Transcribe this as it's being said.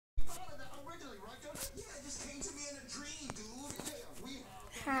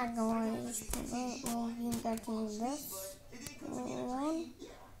Hi guys, today we'll be getting this one,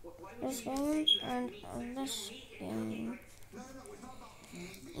 this game, and this game.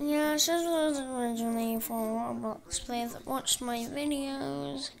 Yeah, this was originally for Roblox. Please watch my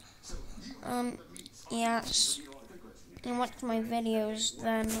videos. Yes, and watch my videos.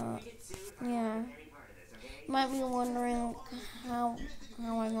 Then, yeah. You might be wondering how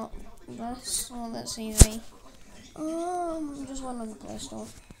I got this. Well, that's easy. Just one on the Play Store.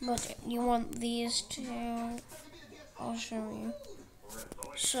 But you want these two? I'll show you.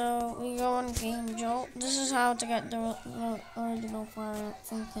 So we go on Game Jolt. This is how to get the original Fire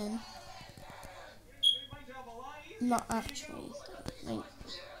Funkin. Not actually.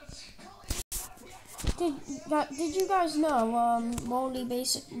 Did you guys know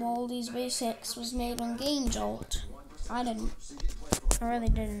Moldy's Basics was made on Game Jolt? I didn't. I really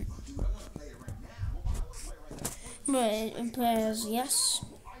didn't. But it plays yes.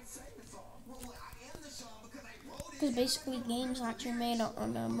 Because basically games actually made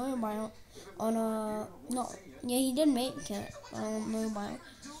on a mobile, he did make it on mobile.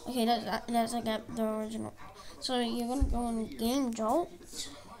 Okay, that's like the original. So you're gonna go on Game Jolt.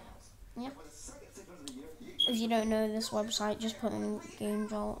 Yeah. If you don't know this website, just put in Game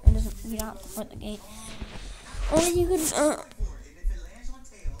Jolt. It doesn't. You don't have to put the game. Or you could.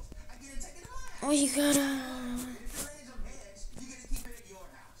 Or you could.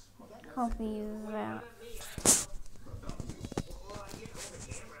 Copy that.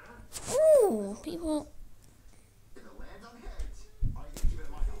 Ooh, people.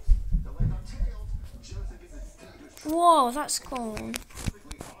 Whoa, that's cool.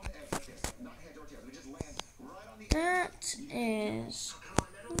 That is.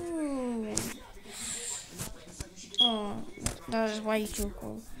 Ooh. Oh, that is way too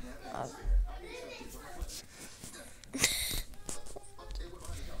cool.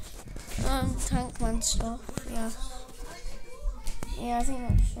 Tankman stuff, yeah. Yeah, I think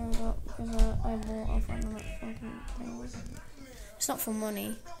that showed up because I bought off on that fucking thing. It's not for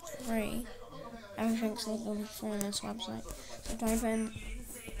money, it's free. Everything's legally free on this website. So type in,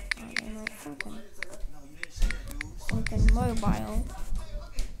 I don't know, Funkin mobile.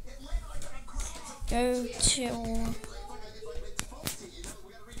 Go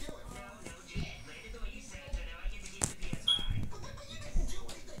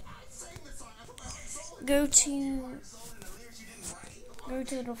to go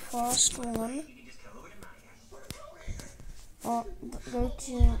to the first one, or go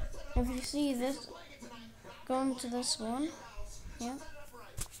to, if you see this, go into this one, yeah.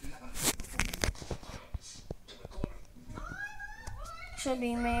 Should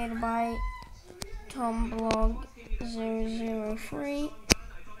be made by TomBlog003.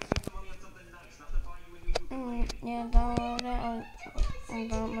 Yeah, download it, I'll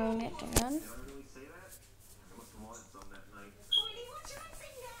download it again.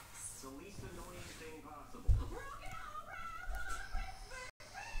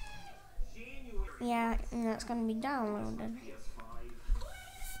 Yeah, and that's going to be downloaded.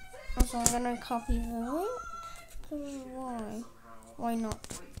 Also, I'm going to copy the link. Why? Why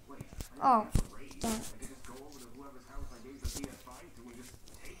not? Oh, done.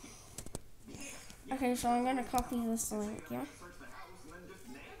 Okay, so I'm going to copy this link, yeah?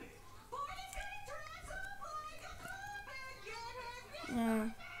 Yeah.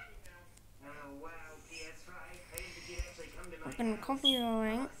 I'm going to copy the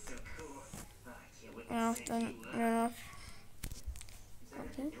link. Okay.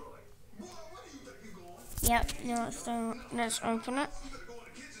 Yep, now let's open it.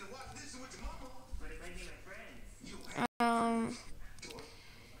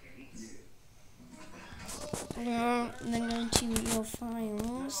 Then go to your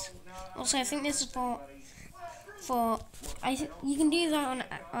files. Also, I think this is you can do that on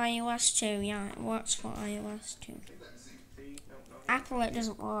iOS too. Yeah, it works for iOS too. Apple, it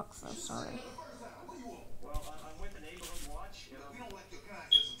doesn't work though. Sorry.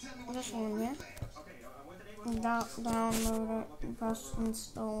 This one, yeah. Download it and press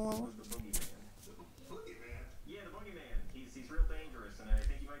install.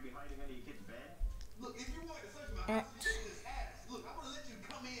 It.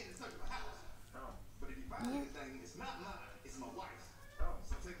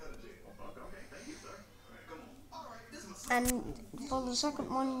 And for the second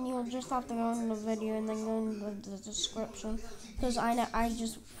one, you'll just have to go in the video and then go in the description, because I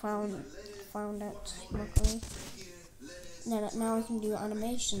just found it luckily. Now I can do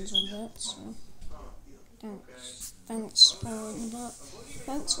animations with it. So thanks for that.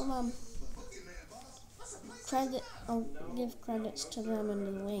 Thanks for them. I'll give credits to them in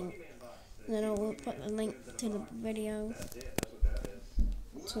the link. And then I will put the link to the video.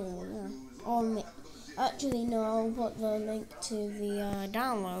 Actually, no, I'll put the link to the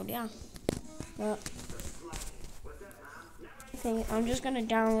download. Yeah. But, okay, I'm just gonna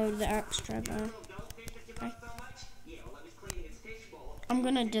download the extra though. Okay. I'm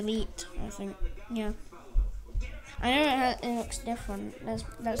gonna delete, I think. Yeah. I know it looks different. That's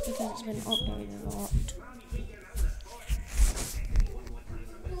because it's been updated a lot.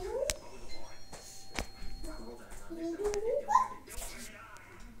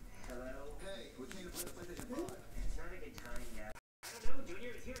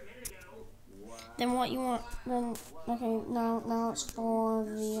 Then what you want? Then okay. Now it's for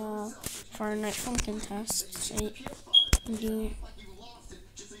the Fortnite Pumpkin test. So you can do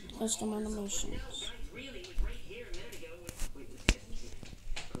custom animations.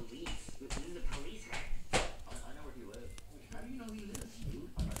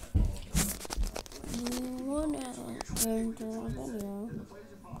 You wanna go into a video?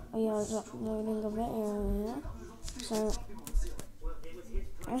 Oh yeah, I was uploading a video. Yeah. So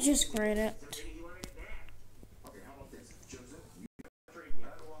I'll just grade it.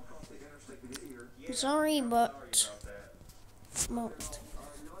 Sorry, but yes,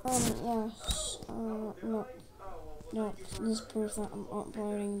 not this proof that I'm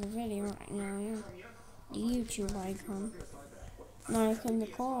uploading the video right now. Yeah, the YouTube icon. Now I can the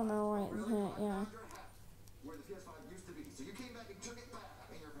corner right here. Yeah,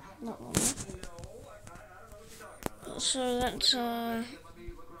 not one. So that's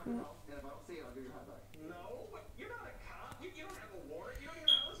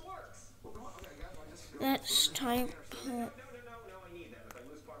let's type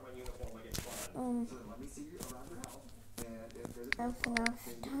FNF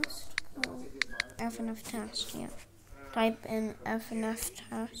test. FNF test, yeah. Type in FNF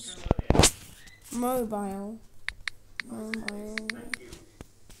test. Mobile.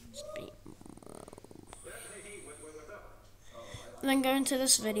 Then go into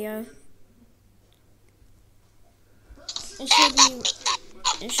this video. It should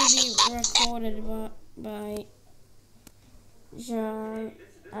be recorded by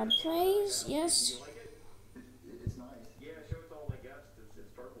Ad Plays, yes.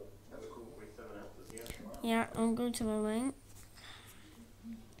 Yeah, I'll go to the link.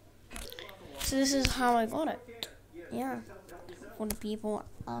 So this is how I got it. Yeah. For the people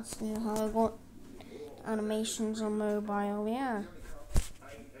asking how I got animations on mobile, yeah.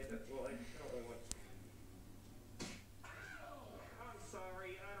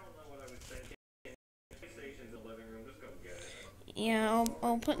 Yeah,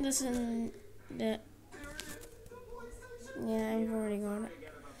 I'll put this in the. Yeah, I've already got it.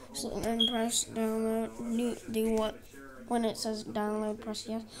 So then press download. Do what when it says download. Press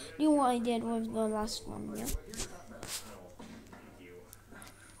yes. Do what I did with the last one. Yeah.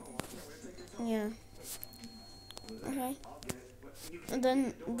 Yeah. Okay. And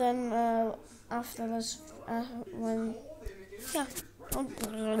then after this when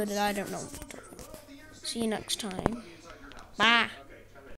I don't know. See you next time. Bye.